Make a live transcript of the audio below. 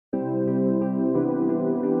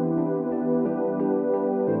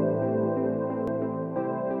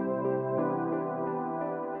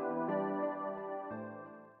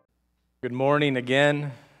Good morning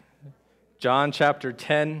again. John chapter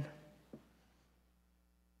 10.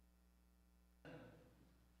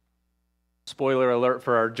 Spoiler alert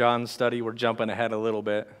for our John study, we're jumping ahead a little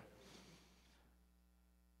bit.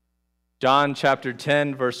 John chapter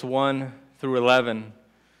 10, verse 1 through 11.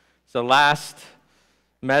 It's the last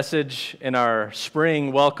message in our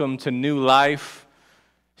spring Welcome to New Life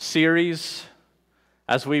series.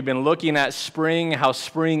 As we've been looking at spring, how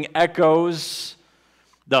spring echoes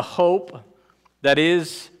the hope that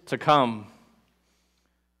is to come.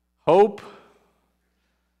 Hope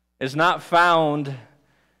is not found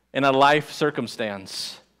in a life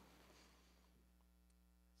circumstance.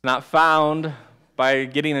 It's not found by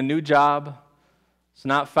getting a new job. It's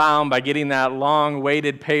not found by getting that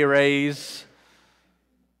long-awaited pay raise.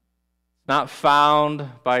 It's not found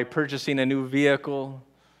by purchasing a new vehicle,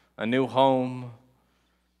 a new home.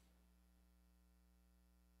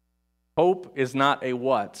 Hope is not a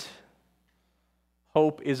what.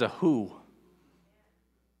 Hope is a who.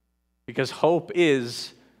 Because hope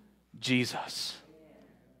is Jesus.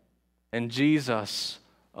 And Jesus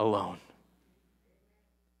alone.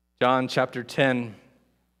 John chapter 10,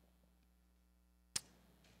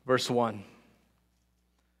 verse 1.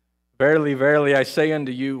 Verily, verily, I say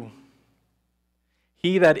unto you,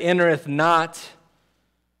 he that entereth not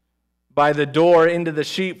by the door into the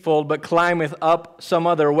sheepfold, but climbeth up some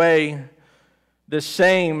other way, the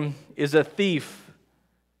same is a thief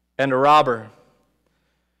and a robber.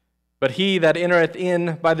 But he that entereth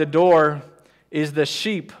in by the door is the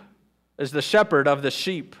shepherd of the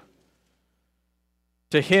sheep.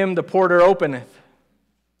 To him the porter openeth,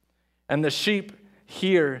 and the sheep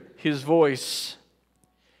hear his voice.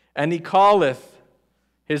 And he calleth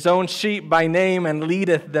his own sheep by name, and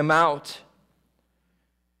leadeth them out.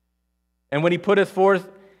 And when he putteth forth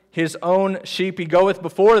his own sheep, he goeth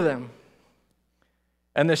before them.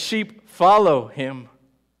 And the sheep follow him,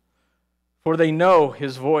 for they know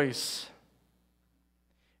his voice.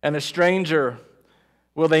 And a stranger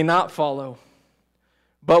will they not follow,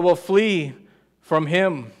 but will flee from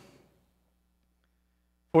him.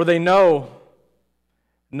 For they know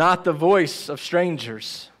not the voice of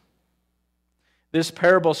strangers. This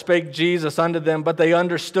parable spake Jesus unto them, but they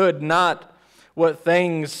understood not what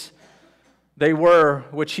things they were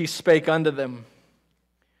which he spake unto them.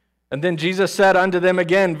 And then Jesus said unto them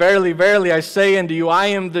again, Verily, verily, I say unto you, I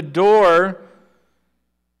am the door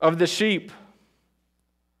of the sheep.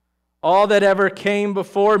 All that ever came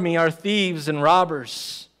before me are thieves and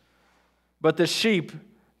robbers, but the sheep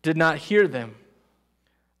did not hear them.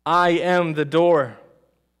 I am the door.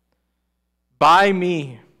 By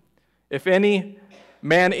me, if any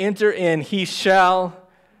man enter in, he shall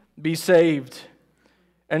be saved,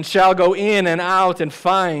 and shall go in and out and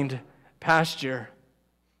find pasture.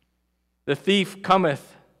 The thief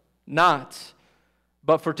cometh not,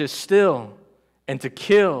 but for to steal and to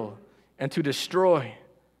kill and to destroy.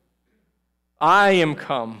 I am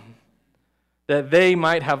come that they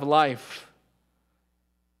might have life,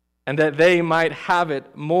 and that they might have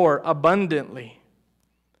it more abundantly.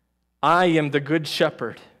 I am the good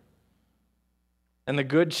shepherd, and the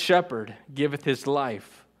good shepherd giveth his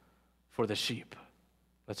life for the sheep.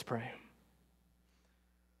 Let's pray.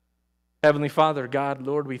 Heavenly Father, God,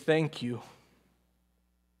 Lord, we thank you,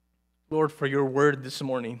 Lord, for your word this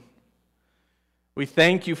morning. We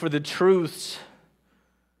thank you for the truths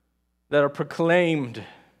that are proclaimed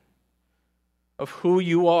of who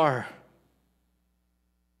you are.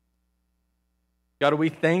 God, we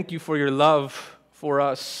thank you for your love for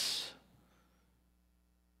us.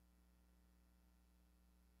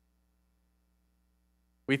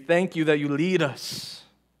 We thank you that you lead us,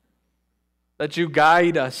 that you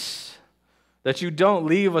guide us, that you don't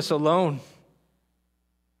leave us alone.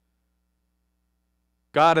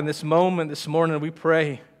 God, in this moment, this morning, we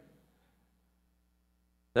pray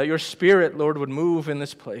that your Spirit, Lord, would move in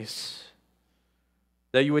this place,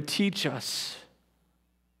 that you would teach us,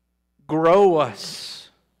 grow us,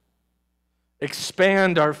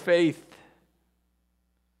 expand our faith,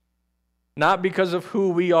 not because of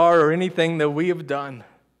who we are or anything that we have done,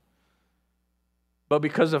 but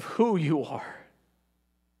because of who you are.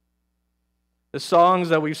 The songs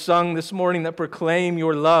that we've sung this morning that proclaim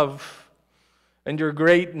your love and your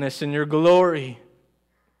greatness and your glory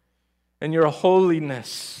and your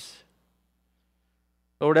holiness.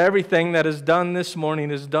 Lord, everything that is done this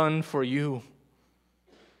morning is done for you.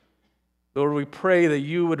 Lord, we pray that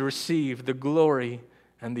you would receive the glory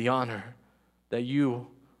and the honor that you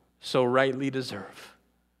so rightly deserve.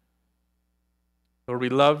 Lord, we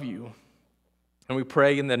love you, and we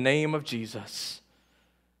pray in the name of Jesus.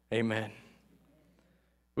 Amen.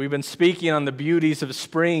 We've been speaking on the beauties of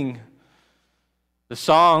spring the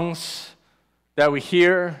songs that we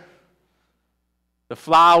hear, the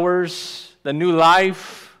flowers, the new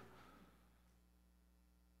life,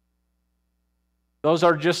 those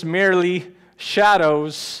are just merely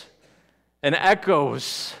shadows and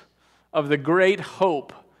echoes of the great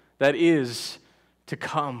hope that is to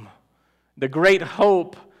come. The great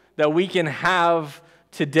hope that we can have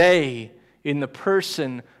today in the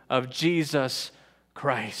person of Jesus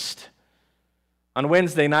Christ. On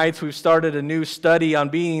Wednesday nights, we've started a new study on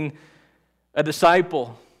being a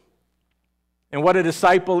disciple and what a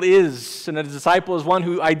disciple is. And a disciple is one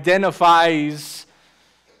who identifies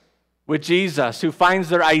with Jesus, who finds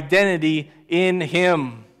their identity in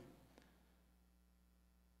Him.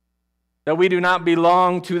 That we do not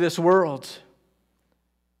belong to this world.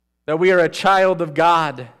 That we are a child of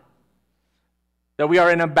God. That we are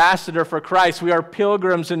an ambassador for Christ. We are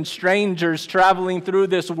pilgrims and strangers traveling through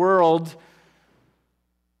this world.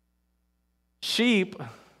 Sheep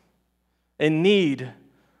in need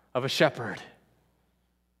of a shepherd.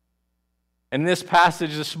 In this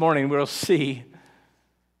passage this morning, we'll see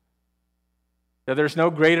that there's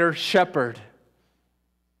no greater shepherd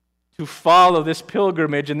to follow this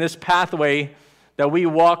pilgrimage and this pathway that we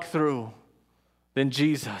walk through than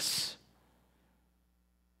Jesus.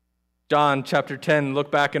 John chapter 10,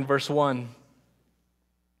 look back in verse 1.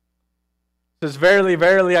 It says, "Verily,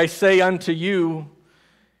 verily, I say unto you,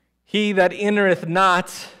 he that entereth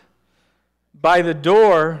not by the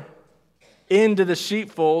door into the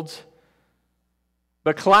sheepfold,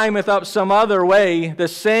 but climbeth up some other way, the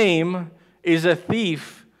same is a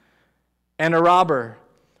thief and a robber."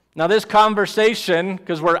 Now this conversation,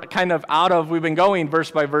 because we've been going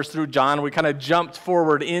verse by verse through John, we kind of jumped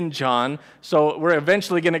forward in John, so we're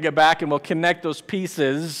eventually going to get back and we'll connect those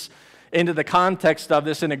pieces into the context of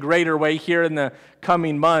this in a greater way here in the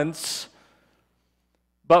coming months.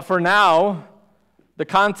 But for now, the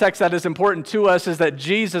context that is important to us is that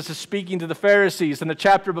Jesus is speaking to the Pharisees. In the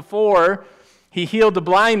chapter before, He healed the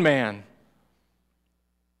blind man.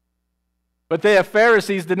 But the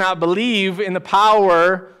Pharisees did not believe in the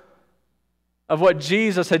power of what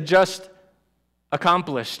Jesus had just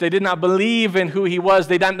accomplished. They did not believe in who He was.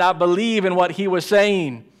 They did not believe in what He was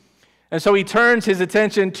saying. And so He turns His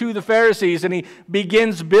attention to the Pharisees and He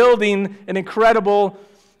begins building an incredible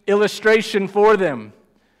illustration for them.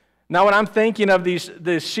 Now, when I'm thinking of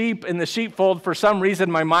the sheep in the sheepfold, for some reason,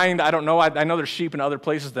 my mind, I don't know, I know there's sheep in other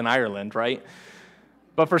places than Ireland, right?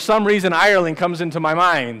 But for some reason, Ireland comes into my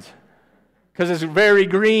mind because it's very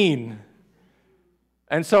green.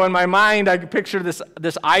 And so in my mind, I picture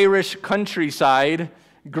this Irish countryside,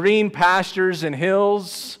 green pastures and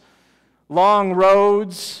hills, long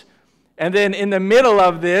roads, and then in the middle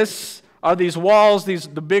of this are these walls,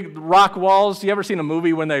 the big rock walls. You ever seen a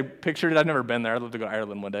movie when they pictured it? I've never been there. I'd love to go to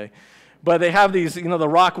Ireland one day. But they have these, the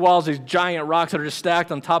rock walls, these giant rocks that are just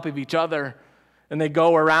stacked on top of each other. And they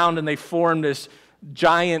go around and they form this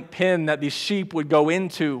giant pen that these sheep would go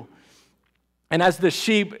into. And as the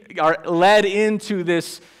sheep are led into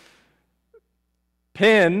this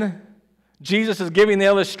pen, Jesus is giving the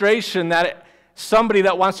illustration that somebody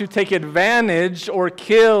that wants to take advantage or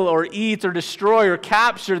kill or eat or destroy or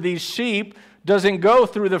capture these sheep doesn't go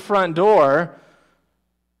through the front door.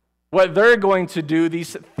 What they're going to do,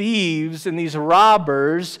 these thieves and these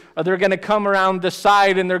robbers, are they're going to come around the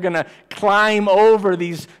side and they're going to climb over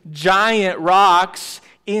these giant rocks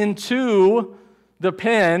into the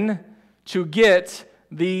pen to get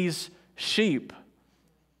these sheep.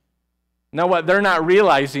 Now, what they're not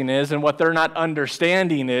realizing is, and what they're not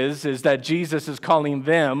understanding is that Jesus is calling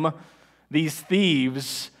them these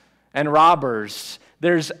thieves and robbers.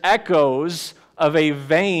 There's echoes of a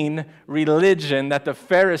vain religion that the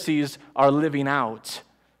Pharisees are living out.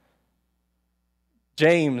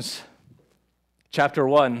 James chapter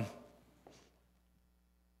 1.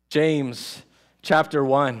 James chapter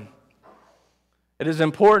 1. It is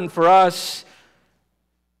important for us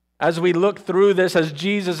as we look through this, as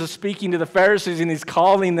Jesus is speaking to the Pharisees and He's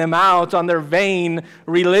calling them out on their vain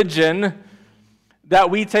religion,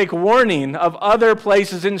 that we take warning of other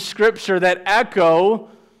places in Scripture that echo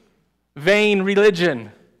vain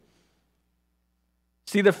religion.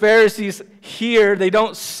 See, the Pharisees here, they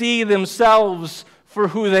don't see themselves for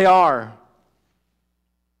who they are.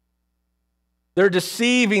 They're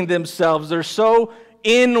deceiving themselves. They're so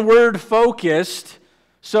inward focused,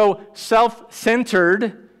 so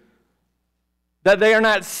self-centered, that they are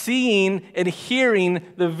not seeing and hearing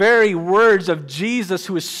the very words of Jesus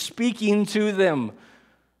who is speaking to them.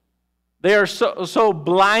 They are so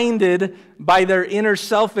blinded by their inner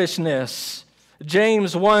selfishness.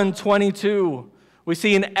 James 1:22, we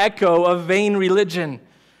see an echo of vain religion.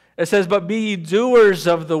 It says, but be ye doers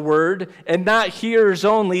of the word, and not hearers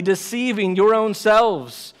only, deceiving your own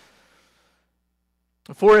selves.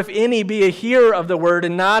 For if any be a hearer of the word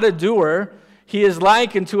and not a doer, he is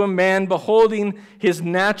like unto a man beholding his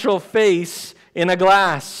natural face in a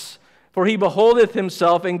glass. For he beholdeth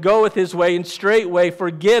himself, and goeth his way, and straightway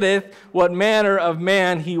forgetteth what manner of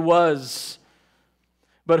man he was.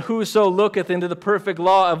 But whoso looketh into the perfect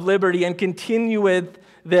law of liberty, and continueth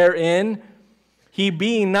therein, he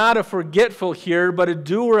being not a forgetful hearer, but a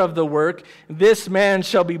doer of the work, this man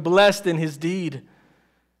shall be blessed in his deed.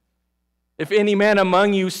 If any man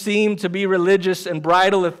among you seem to be religious, and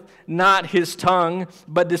bridleth not his tongue,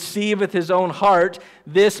 but deceiveth his own heart,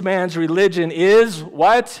 this man's religion is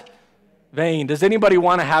what? Vain. Does anybody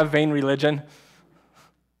want to have vain religion?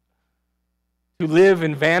 To live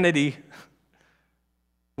in vanity,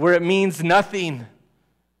 where it means nothing.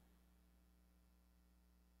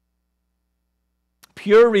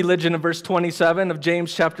 Pure religion, in verse 27 of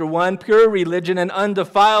James chapter 1, pure religion and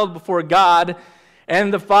undefiled before God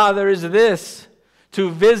and the Father is this, to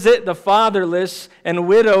visit the fatherless and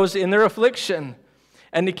widows in their affliction,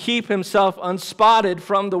 and to keep himself unspotted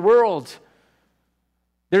from the world.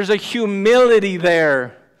 There's a humility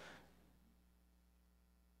there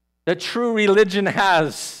that true religion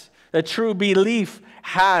has, that true belief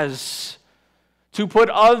has, to put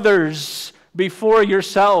others before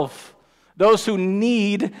yourself. Those who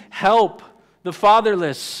need help, the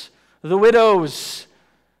fatherless, the widows,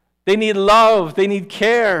 they need love, they need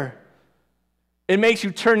care. It makes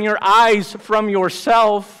you turn your eyes from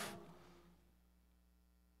yourself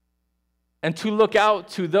and to look out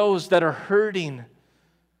to those that are hurting.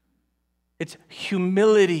 It's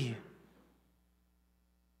humility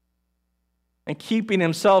and keeping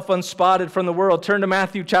himself unspotted from the world. Turn to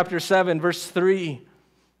Matthew chapter 7, verse 3.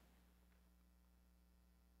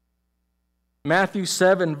 Matthew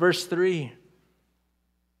 7, verse 3.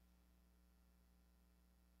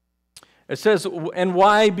 It says, and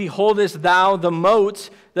why beholdest thou the mote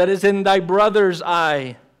that is in thy brother's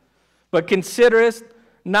eye, but considerest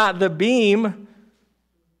not the beam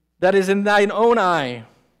that is in thine own eye?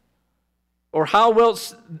 Or how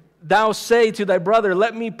wilt thou say to thy brother,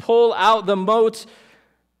 let me pull out the mote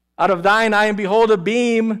out of thine eye, and behold, a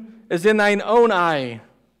beam is in thine own eye?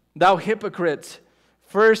 Thou hypocrite,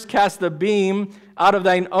 first cast the beam out of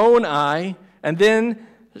thine own eye, and then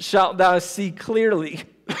shalt thou see clearly,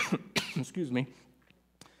 excuse me,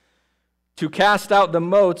 to cast out the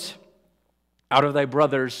mote out of thy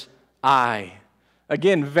brother's eye.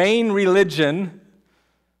 Again, vain religion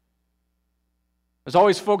is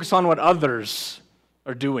always focused on what others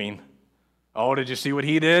are doing. Oh, did you see what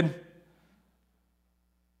he did?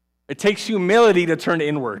 It takes humility to turn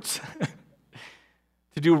inwards,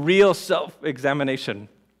 to do real self-examination.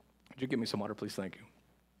 Could you give me some water, please? Thank you.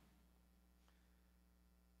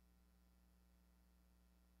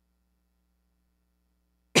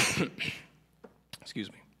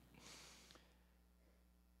 Excuse me.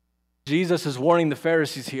 Jesus is warning the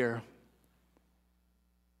Pharisees here.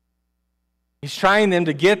 He's trying them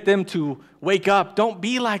to get them to wake up. Don't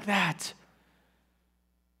be like that.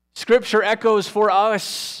 Scripture echoes for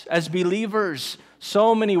us as believers.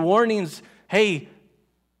 So many warnings. Hey,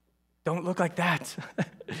 don't look like that.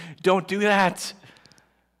 Don't do that.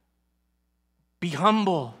 Be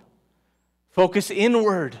humble. Focus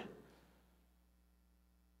inward.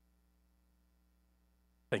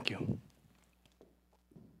 Thank you.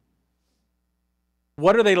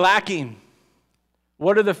 What are they lacking?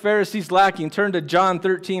 What are the Pharisees lacking? Turn to John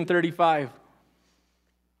 13:35.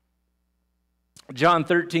 John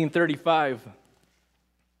 13:35.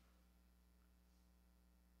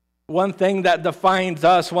 One thing that defines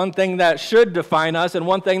us, one thing that should define us, and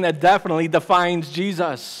one thing that definitely defines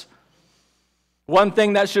Jesus. One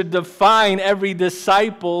thing that should define every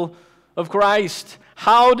disciple of Christ.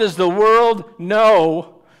 How does the world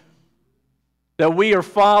know that we are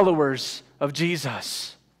followers of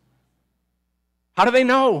Jesus? How do they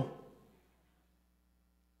know?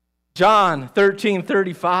 John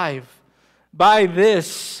 13:35. By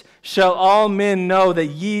this shall all men know that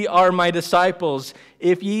ye are my disciples,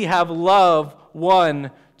 if ye have love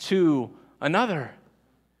one to another.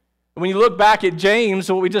 When you look back at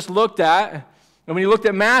James, what we just looked at, and when you looked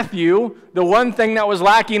at Matthew, the one thing that was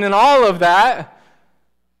lacking in all of that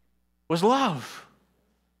was love.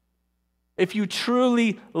 If you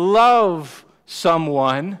truly love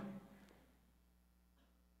someone,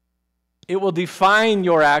 it will define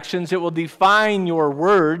your actions. It will define your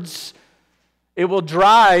words. It will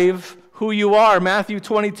drive who you are. Matthew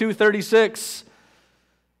 22:36.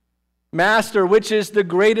 Master, which is the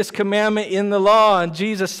greatest commandment in the law? And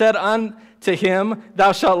Jesus said unto to him,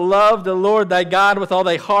 thou shalt love the Lord thy God with all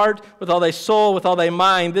thy heart, with all thy soul, with all thy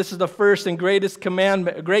mind. This is the first and great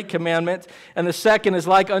commandment. And the second is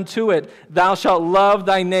like unto it, thou shalt love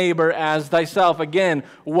thy neighbor as thyself. Again,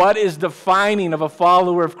 what is defining of a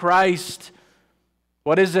follower of Christ?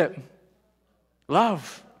 What is it?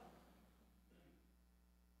 Love.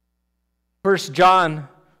 1 John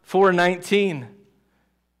 4:19.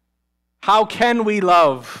 How can we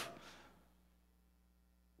love?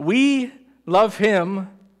 We love him,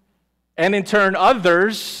 and in turn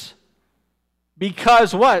others,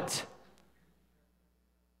 because what?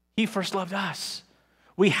 He first loved us.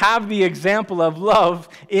 We have the example of love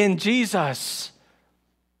in Jesus.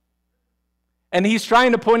 And he's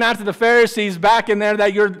trying to point out to the Pharisees back in there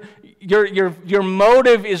that your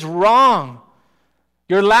motive is wrong.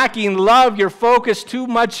 You're lacking love. You're focused too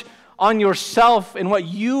much on yourself and what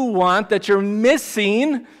you want, that you're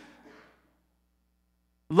missing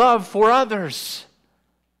love for others.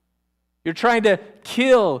 You're trying to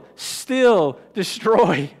kill, steal,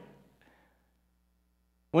 destroy,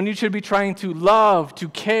 when you should be trying to love, to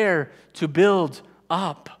care, to build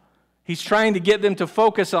up. He's trying to get them to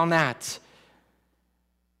focus on that.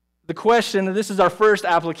 The question, and this is our first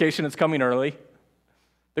application, it's coming early.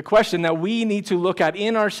 The question that we need to look at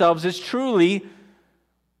in ourselves is truly,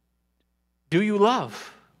 do you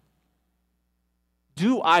love?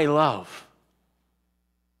 Do I love?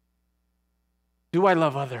 Do I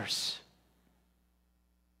love others?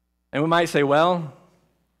 And we might say, well,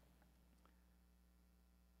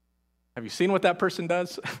 have you seen what that person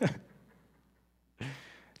does? Did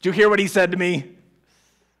you hear what he said to me?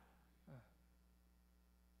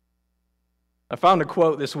 I found a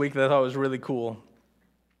quote this week that I thought was really cool.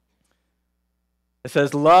 It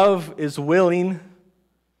says, love is willing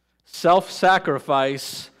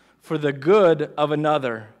self-sacrifice for the good of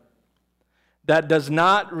another that does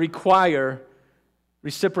not require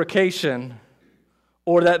reciprocation,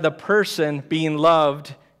 or that the person being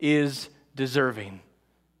loved is deserving.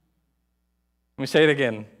 Let me say it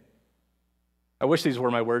again. I wish these were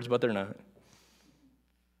my words, but they're not. It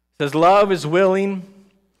says, love is willing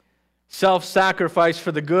self-sacrifice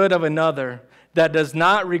for the good of another that does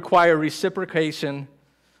not require reciprocation,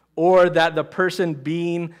 or that the person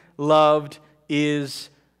being loved is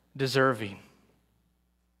deserving.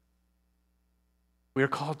 We are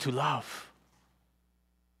called to love.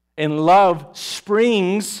 And love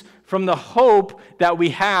springs from the hope that we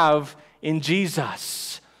have in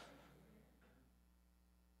Jesus.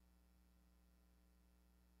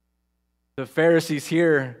 The Pharisees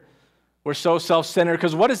here were so self-centered,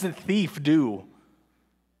 because what does the thief do?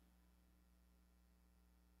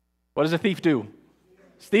 What does a thief do?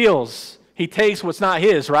 Steals. He takes what's not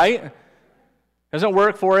his, right? Doesn't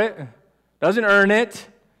work for it. Doesn't earn it.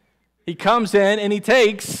 He comes in and he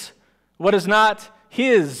takes what is not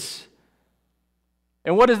his.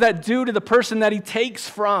 And what does that do to the person that he takes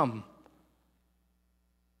from?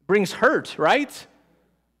 It brings hurt, right?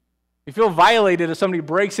 You feel violated if somebody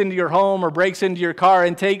breaks into your home or breaks into your car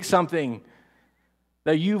and takes something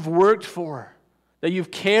that you've worked for, that you've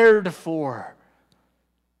cared for.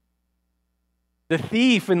 The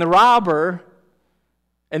thief and the robber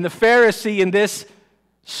and the Pharisee in this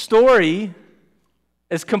story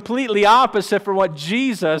is completely opposite from what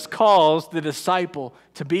Jesus calls the disciple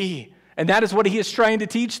to be. And that is what he is trying to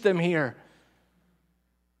teach them here.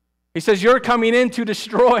 He says, you're coming in to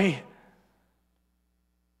destroy.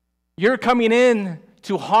 You're coming in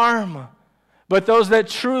to harm. But those that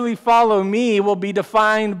truly follow me will be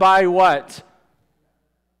defined by what?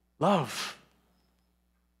 Love.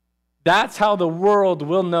 That's how the world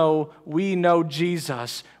will know we know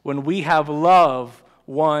Jesus, when we have love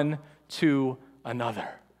one to another.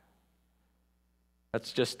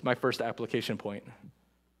 That's just my first application point.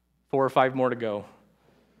 4 or 5 more to go.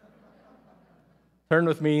 Turn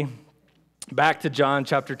with me back to John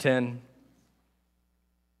chapter 10.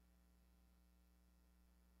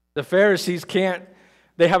 The Pharisees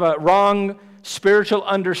they have a wrong spiritual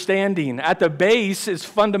understanding. At the base is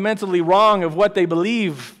fundamentally wrong of what they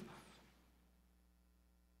believe.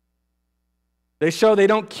 They show they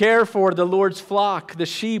don't care for the Lord's flock, the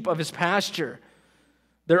sheep of his pasture.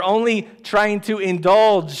 They're only trying to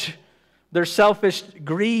indulge their selfish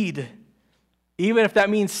greed, even if that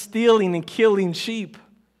means stealing and killing sheep.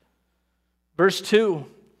 Verse 2,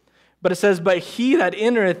 but it says, but he that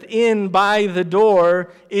entereth in by the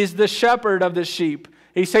door is the shepherd of the sheep.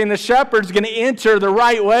 He's saying the shepherd's going to enter the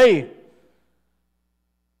right way.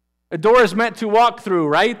 A door is meant to walk through,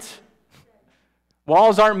 right?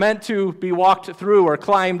 Walls aren't meant to be walked through or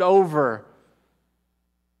climbed over.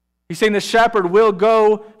 He's saying the shepherd will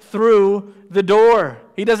go through the door.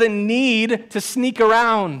 He doesn't need to sneak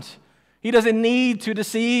around. He doesn't need to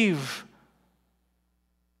deceive.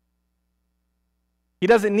 He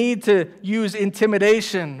doesn't need to use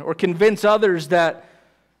intimidation or convince others that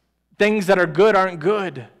things that are good aren't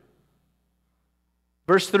good.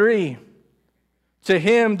 Verse 3, to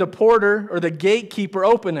him the porter or the gatekeeper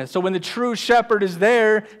openeth. So when the true shepherd is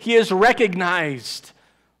there, he is recognized.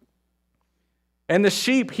 And the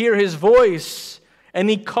sheep hear his voice, and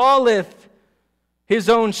he calleth his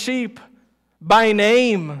own sheep by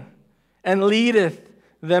name and leadeth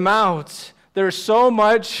them out. There's so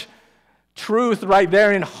much truth right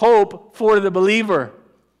there and hope for the believer.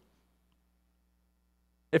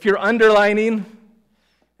 If you're underlining,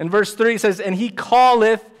 in verse 3 it says, and he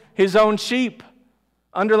calleth his own sheep.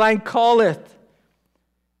 Underline calleth.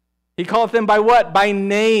 He calleth them by what? By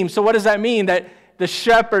name. So what does that mean? That the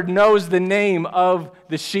shepherd knows the name of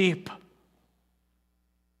the sheep.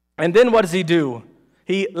 And then what does he do?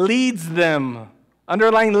 He leads them.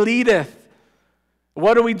 Underline leadeth.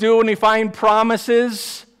 What do we do when we find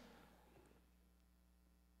promises?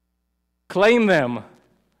 Claim them.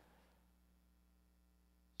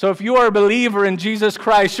 So if you are a believer in Jesus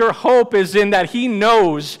Christ, your hope is in that he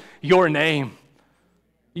knows your name.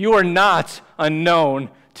 You are not unknown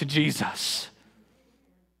to Jesus.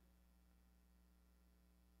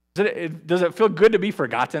 Does it feel good to be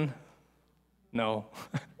forgotten? No.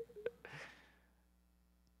 It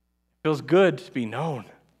feels good to be known.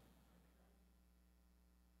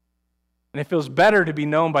 And it feels better to be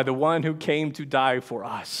known by the one who came to die for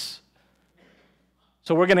us.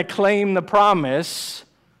 So we're going to claim the promise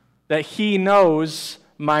that he knows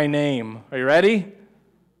my name. Are you ready?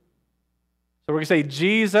 So we're going to say,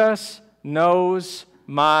 Jesus knows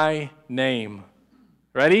my name.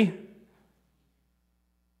 Ready?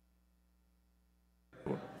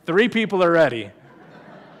 3 people are ready.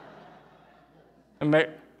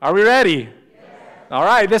 Are we ready? Yes. All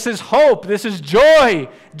right, this is hope. This is joy.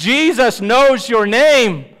 Jesus knows your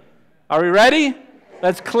name. Are we ready?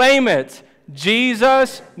 Let's claim it.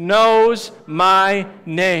 Jesus knows my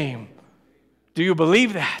name. Do you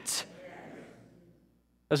believe that?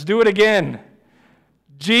 Let's do it again.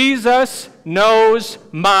 Jesus knows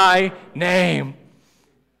my name.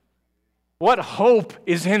 What hope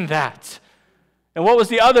is in that? And what was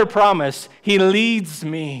the other promise? He leads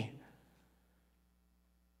me.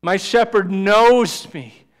 My shepherd knows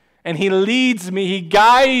me, and he leads me, he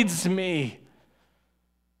guides me.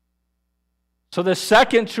 So the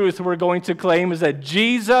second truth we're going to claim is that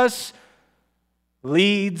Jesus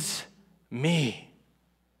leads me.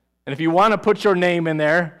 And if you want to put your name in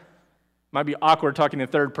there, it might be awkward talking in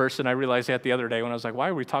third person. I realized that the other day when I was like, why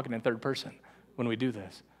are we talking in third person when we do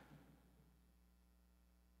this?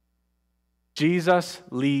 Jesus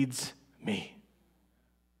leads me.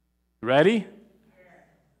 Ready?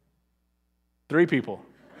 3 people.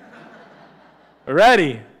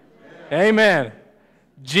 Ready? Amen.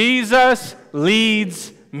 Jesus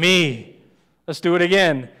leads me. Let's do it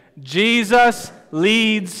again. Jesus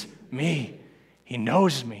leads me. He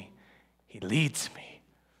knows me. He leads me.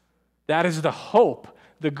 That is the hope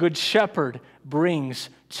the Good Shepherd brings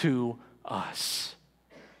to us.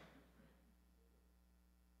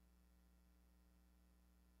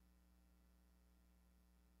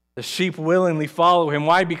 The sheep willingly follow him.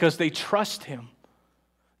 Why? Because they trust him.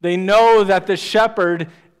 They know that the shepherd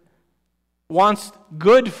wants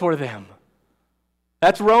good for them.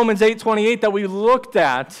 That's Romans 8:28 that we looked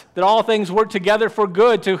at, that all things work together for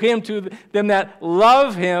good to him, to them that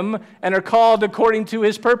love him and are called according to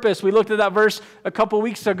his purpose. We looked at that verse a couple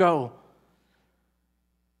weeks ago.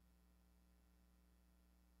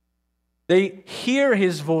 They hear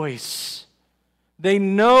his voice. They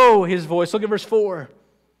know his voice. Look at verse 4.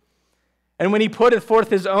 And when he putteth forth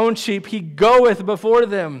his own sheep, he goeth before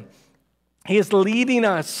them. He is leading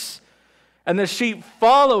us. And the sheep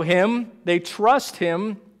follow him, they trust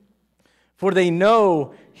him, for they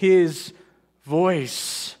know his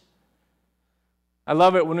voice. I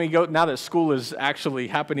love it when we go, now that school is actually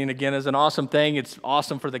happening again, is an awesome thing. It's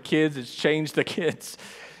awesome for the kids. It's changed the kids.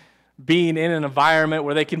 Being in an environment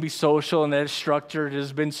where they can be social and that it's structured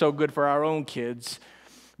has been so good for our own kids.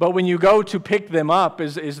 But when you go to pick them up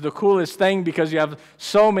is the coolest thing, because you have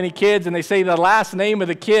so many kids and they say the last name of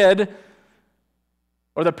the kid,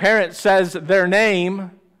 or the parent says their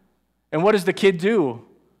name, and what does the kid do?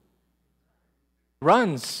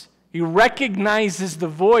 Runs. He recognizes the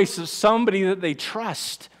voice of somebody that they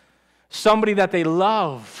trust, somebody that they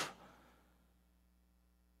love.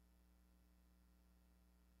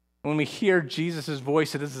 When we hear Jesus'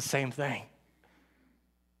 voice, it is the same thing.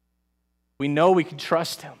 We know we can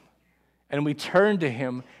trust him, and we turn to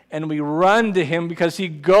him and we run to him because he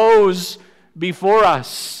goes before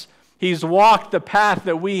us. He's walked the path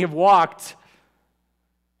that we have walked.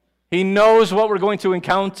 He knows what we're going to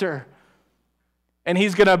encounter. And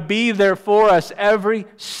he's going to be there for us every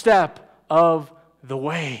step of the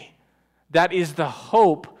way. That is the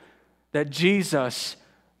hope that Jesus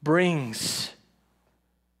brings.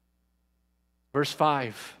 Verse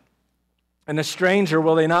 5. And a stranger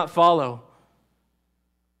will they not follow,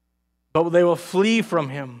 but they will flee from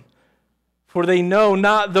him, for they know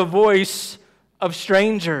not the voice of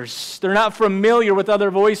strangers. They're not familiar with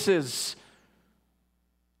other voices.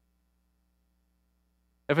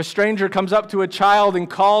 If a stranger comes up to a child and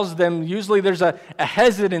calls them, usually there's a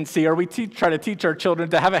hesitancy, or we try to teach our children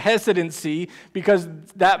to have a hesitancy because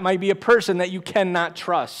that might be a person that you cannot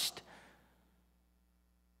trust.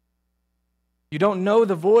 You don't know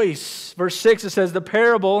the voice. Verse 6, it says, this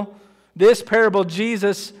parable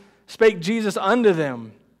spake Jesus unto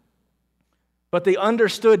them, but they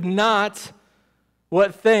understood not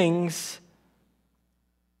what things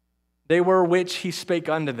they were which he spake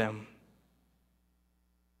unto them.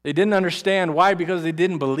 They didn't understand. Why? Because they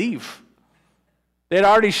didn't believe. They had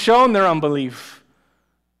already shown their unbelief.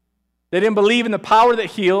 They didn't believe in the power that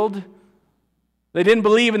healed. They didn't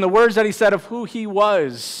believe in the words that he said of who he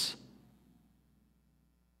was.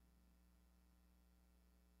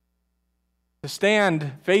 To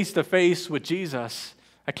stand face to face with Jesus,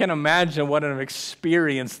 I can't imagine what an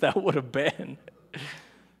experience that would have been.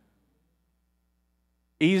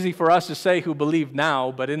 Easy for us to say who believe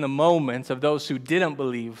now, but in the moments of those who didn't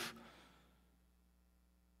believe,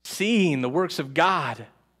 seeing the works of God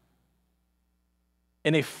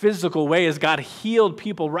in a physical way as God healed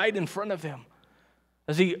people right in front of them,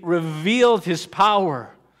 as he revealed his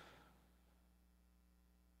power.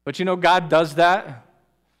 But you know, God does that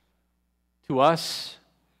to us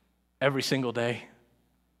every single day.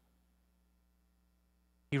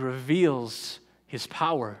 He reveals his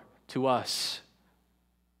power to us.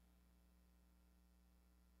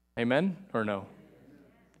 Amen or no?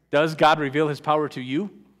 Does God reveal his power to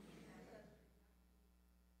you?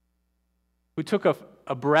 Who took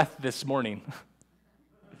a breath this morning?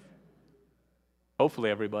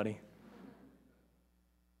 Hopefully everybody.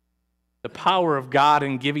 The power of God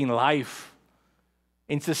in giving life,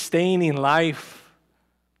 in sustaining life.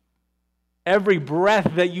 Every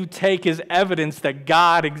breath that you take is evidence that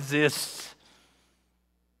God exists,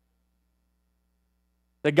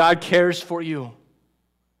 that God cares for you.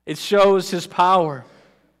 It shows his power.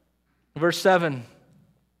 Verse 7,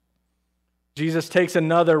 Jesus takes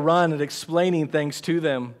another run at explaining things to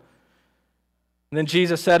them. And then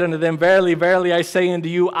Jesus said unto them, Verily, verily, I say unto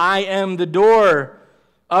you, I am the door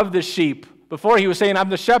of the sheep. Before he was saying, I'm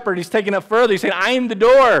the shepherd. He's taking it further. He's saying, I am the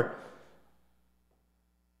door.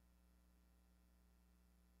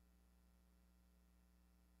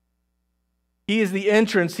 He is the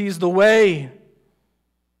entrance. He is the way.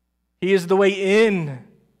 He is the way in.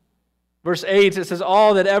 Verse 8, it says,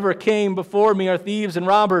 All that ever came before me are thieves and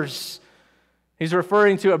robbers. He's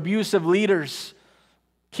referring to abusive leaders,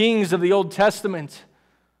 kings of the Old Testament,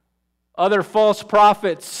 other false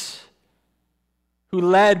prophets who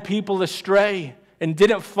led people astray and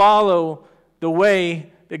didn't follow the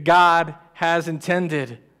way that God has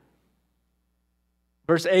intended.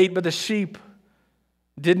 Verse 8, but the sheep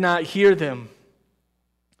did not hear them.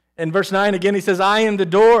 In verse 9 again, he says, I am the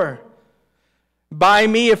door. By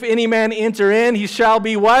me, if any man enter in, he shall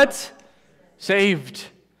be what? Saved.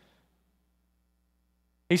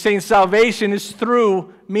 He's saying salvation is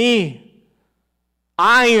through me.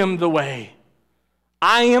 I am the way.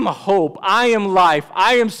 I am hope. I am life.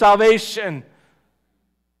 I am salvation.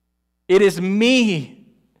 It is me.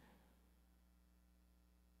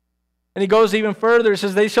 And he goes even further. He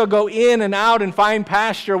says, they shall go in and out and find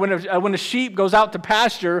pasture. When a sheep goes out to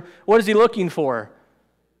pasture, what is he looking for?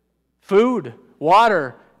 Food,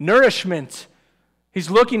 water, nourishment. He's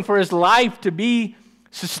looking for his life to be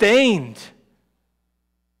sustained.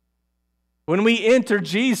 When we enter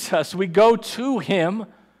Jesus, we go to him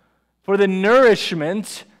for the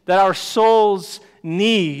nourishment that our souls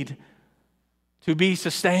need to be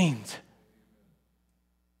sustained.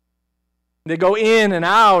 They go in and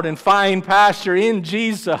out and find pasture. In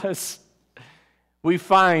Jesus, we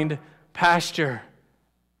find pasture.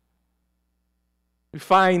 We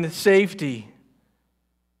find safety.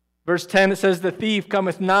 Verse 10, it says, the thief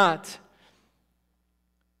cometh not,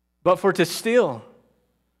 but for to steal,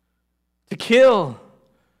 to kill,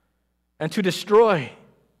 and to destroy.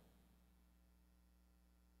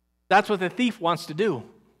 That's what the thief wants to do.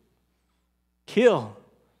 Kill,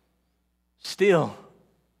 steal,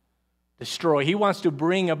 destroy. He wants to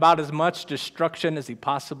bring about as much destruction as he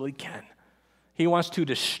possibly can. He wants to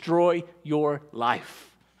destroy your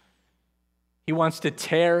life. He wants to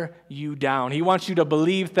tear you down. He wants you to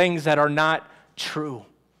believe things that are not true.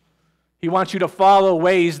 He wants you to follow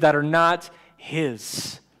ways that are not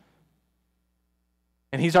his.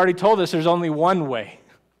 And he's already told us there's only one way.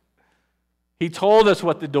 He told us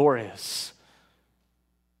what the door is.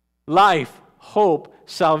 Life, hope,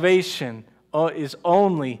 salvation is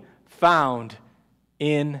only found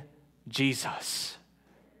in Jesus.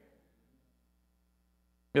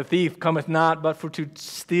 The thief cometh not but for to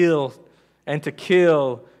steal and to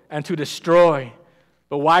kill and to destroy.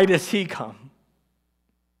 But why does he come?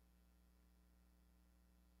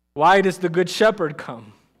 Why does the good shepherd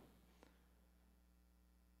come?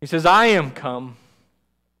 He says, I am come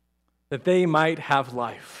that they might have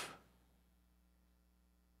life.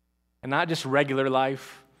 And not just regular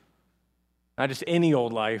life, not just any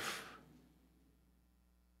old life.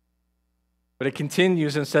 But it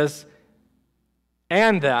continues and says,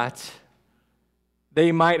 and that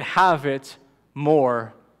they might have it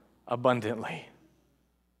more abundantly.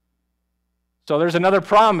 So there's another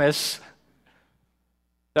promise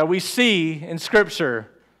that we see in Scripture,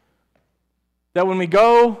 that when we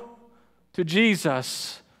go to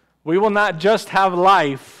Jesus, we will not just have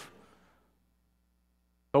life,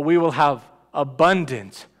 but we will have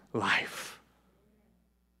abundant life.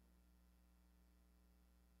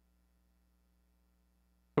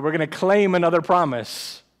 So we're going to claim another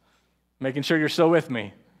promise, making sure you're still with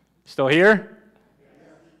me. Still here?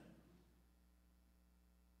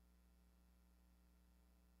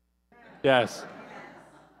 Yes.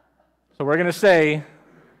 So we're going to say,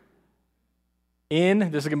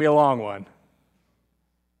 this is going to be a long one.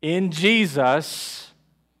 In Jesus,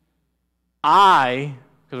 because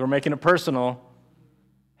we're making it personal,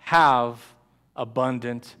 have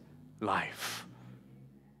abundant life.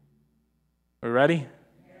 Are we ready?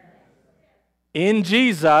 In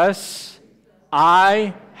Jesus,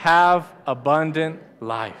 I have abundant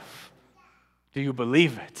life. Do you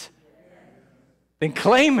believe it? Then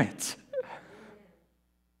claim it.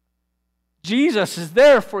 Jesus is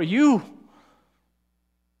there for you.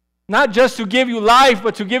 Not just to give you life,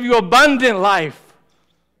 but to give you abundant life.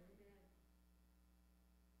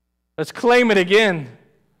 Let's claim it again.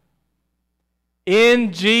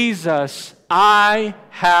 In Jesus, I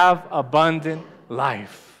have abundant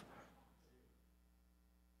life.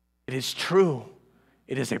 It is true.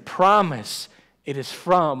 It is a promise. It is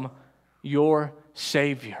from your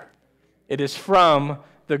Savior. It is from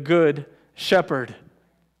the Good Shepherd.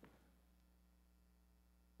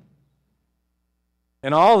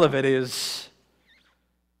 And all of it is,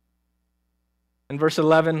 in verse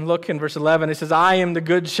 11, look in verse 11, it says, I am the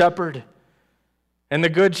good shepherd, and the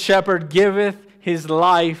good shepherd giveth his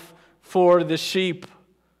life for the sheep.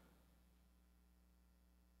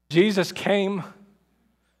 Jesus came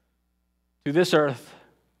to this earth,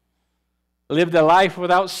 lived a life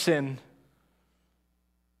without sin,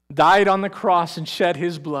 died on the cross and shed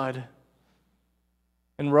his blood,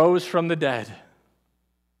 and rose from the dead.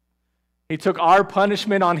 He took our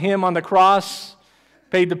punishment on him on the cross,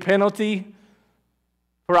 paid the penalty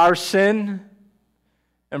for our sin,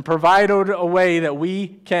 and provided a way that we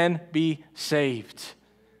can be saved.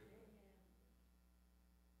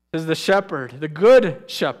 This is the shepherd, the good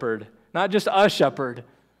shepherd, not just a shepherd,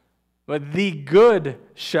 but the good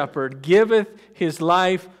shepherd giveth his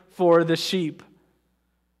life for the sheep.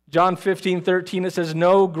 John 15:13, it says,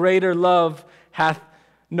 no greater love hath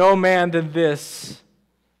no man than this,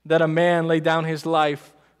 that a man lay down his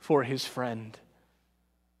life for his friend.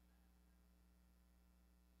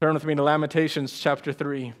 Turn with me to Lamentations chapter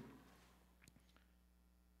 3.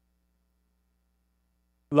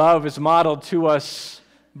 Love is modeled to us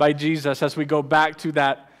by Jesus as we go back to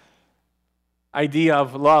that idea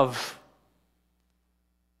of love.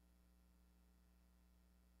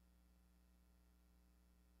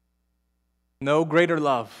 No greater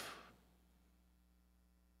love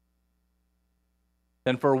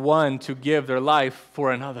than for one to give their life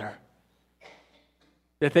for another,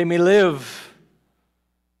 that they may live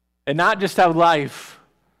and not just have life,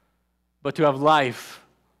 but to have life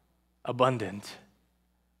abundant.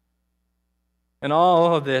 And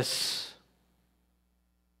all of this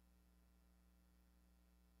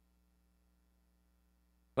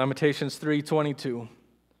Lamentations 3:22.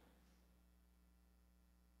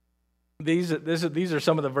 These are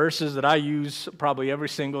some of the verses that I use probably every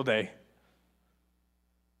single day.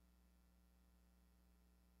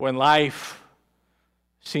 When life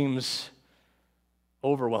seems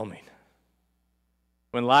overwhelming,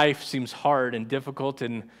 when life seems hard and difficult,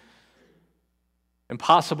 and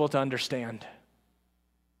impossible to understand.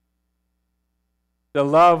 The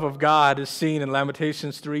love of God is seen in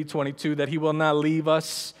Lamentations 3:22, that he will not leave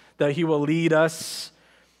us, that he will lead us.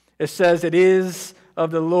 It says, it is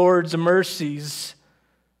of the Lord's mercies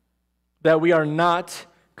that we are not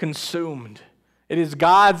consumed. It is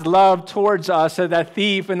God's love towards us that that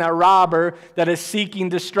thief and that robber that is seeking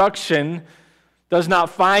destruction does not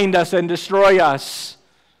find us and destroy us.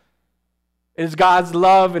 It is God's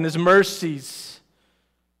love and his mercies.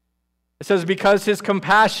 It says, because his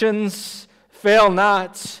compassions fail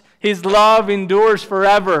not, his love endures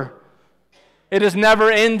forever. It is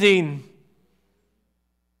never ending.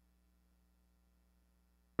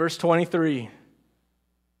 Verse 23.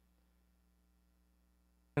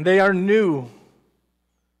 And they are new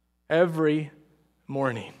every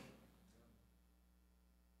morning.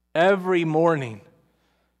 Every morning.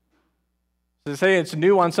 Does it say it's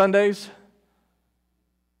new on Sundays?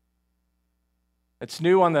 It's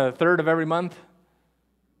new on the 3rd of every month?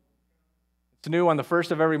 It's new on the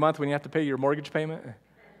 1st of every month when you have to pay your mortgage payment?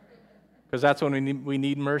 Because that's when we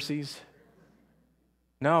need mercies?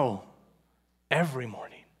 No. Every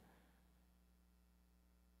morning.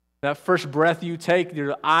 That first breath you take,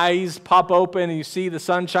 your eyes pop open and you see the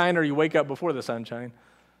sunshine, or you wake up before the sunshine.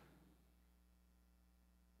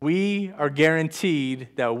 We are guaranteed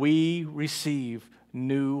that we receive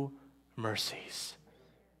new mercies.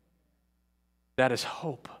 That is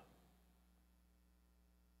hope.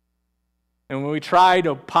 And when we try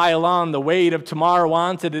to pile on the weight of tomorrow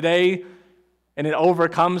onto today, and it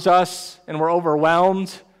overcomes us, and we're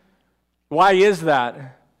overwhelmed, why is that?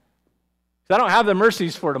 Because I don't have the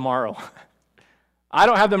mercies for tomorrow. I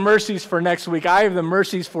don't have the mercies for next week. I have the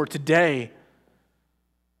mercies for today.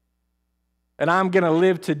 And I'm going to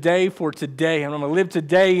live today for today. And I'm going to live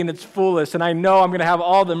today in its fullest. And I know I'm going to have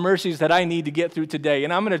all the mercies that I need to get through today.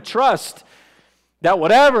 And I'm going to trust that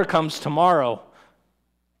whatever comes tomorrow,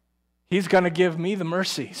 he's going to give me the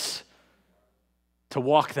mercies to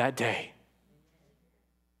walk that day.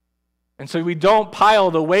 And so we don't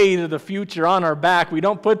pile the weight of the future on our back. We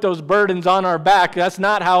don't put those burdens on our back. That's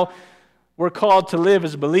not how we're called to live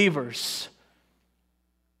as believers.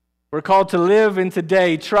 We're called to live in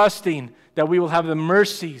today, trusting that we will have the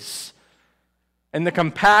mercies and the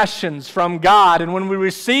compassions from God. And when we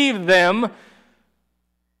receive them,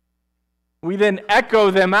 we then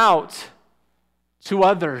echo them out to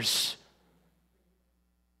others,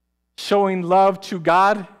 showing love to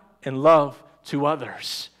God and love to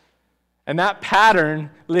others. And that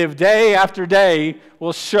pattern, lived day after day,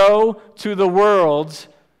 will show to the world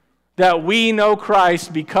that we know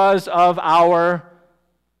Christ because of our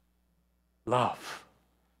love.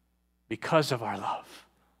 Because of our love.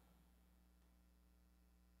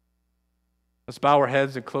 Let's bow our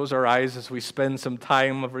heads and close our eyes as we spend some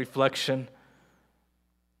time of reflection.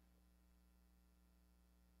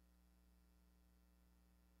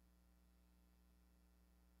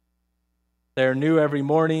 They are new every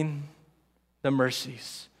morning, the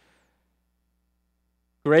mercies.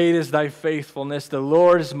 Great is thy faithfulness. The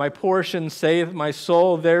Lord is my portion, saith my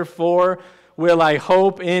soul. Therefore will I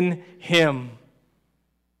hope in him.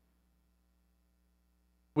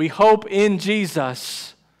 We hope in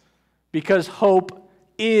Jesus because hope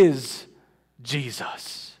is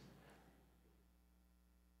Jesus.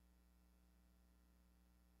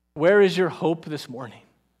 Where is your hope this morning?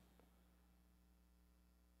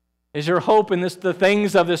 Is your hope in the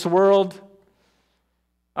things of this world?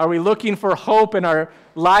 Are we looking for hope in our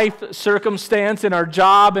life circumstance, in our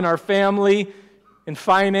job, in our family, in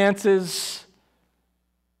finances,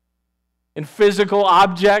 in physical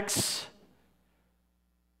objects?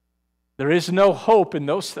 There is no hope in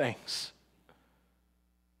those things.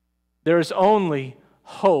 There is only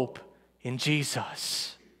hope in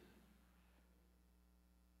Jesus.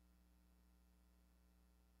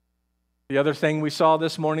 The other thing we saw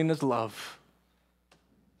this morning is love.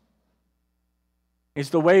 It's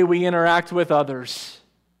the way we interact with others.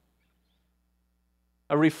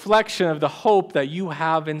 A reflection of the hope that you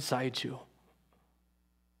have inside you.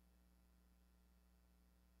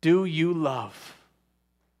 Do you love?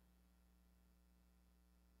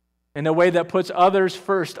 In a way that puts others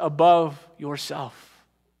first above yourself.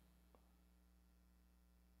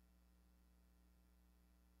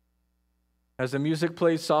 As the music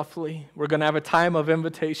plays softly, we're going to have a time of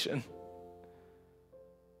invitation.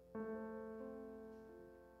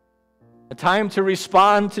 A time to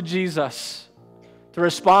respond to Jesus, to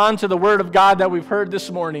respond to the Word of God that we've heard this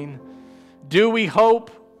morning. Do we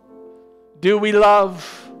hope? Do we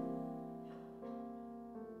love?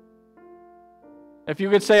 If you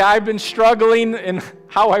could say, I've been struggling in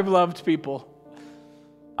how I've loved people.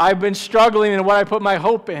 I've been struggling in what I put my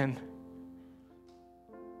hope in.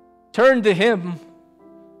 Turn to Him.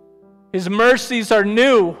 His mercies are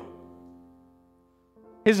new.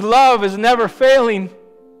 His love is never failing.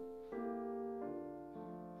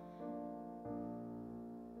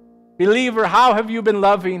 Believer, how have you been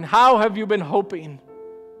loving? How have you been hoping?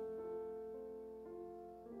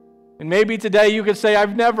 And maybe today you could say,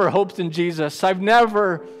 I've never hoped in Jesus. I've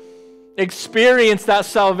never experienced that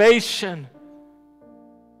salvation.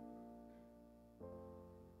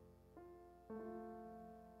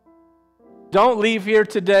 Don't leave here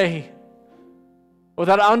today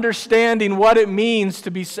without understanding what it means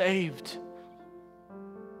to be saved.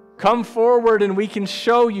 Come forward and we can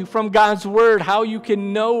show you from God's Word how you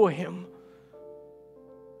can know Him,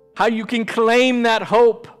 how you can claim that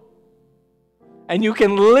hope, and you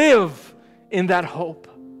can live in that hope.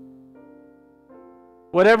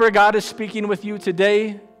 Whatever God is speaking with you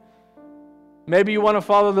today, maybe you want to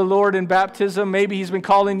follow the Lord in baptism, maybe He's been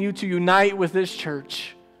calling you to unite with this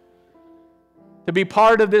church, to be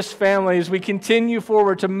part of this family as we continue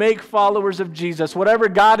forward to make followers of Jesus. Whatever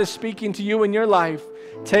God is speaking to you in your life,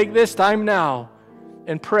 take this time now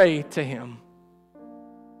and pray to Him.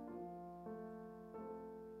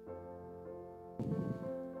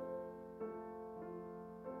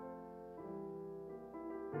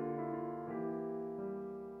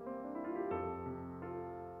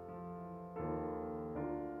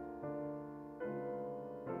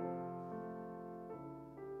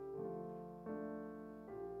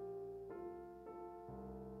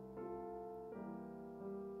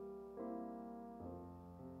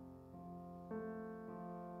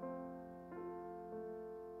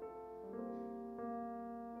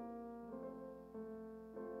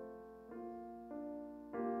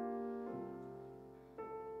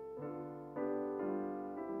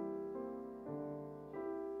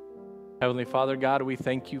 Heavenly Father, God, we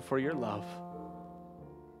thank you for your love.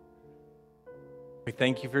 We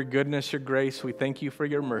thank you for your goodness, your grace. We thank you for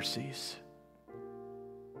your mercies.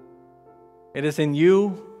 It is in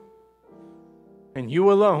you and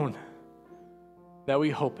you alone that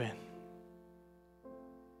we hope in.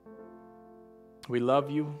 We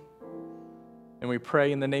love you and we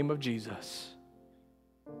pray in the name of Jesus.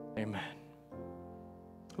 Amen.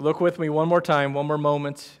 Look with me one more time, one more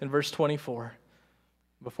moment in verse 24.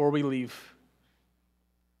 Before we leave,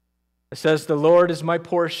 it says, "The Lord is my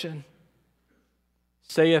portion,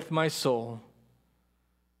 saith my soul.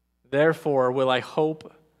 Therefore will I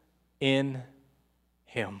hope in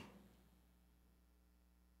Him."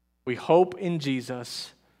 We hope in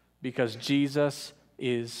Jesus because Jesus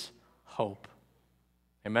is hope.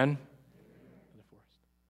 Amen.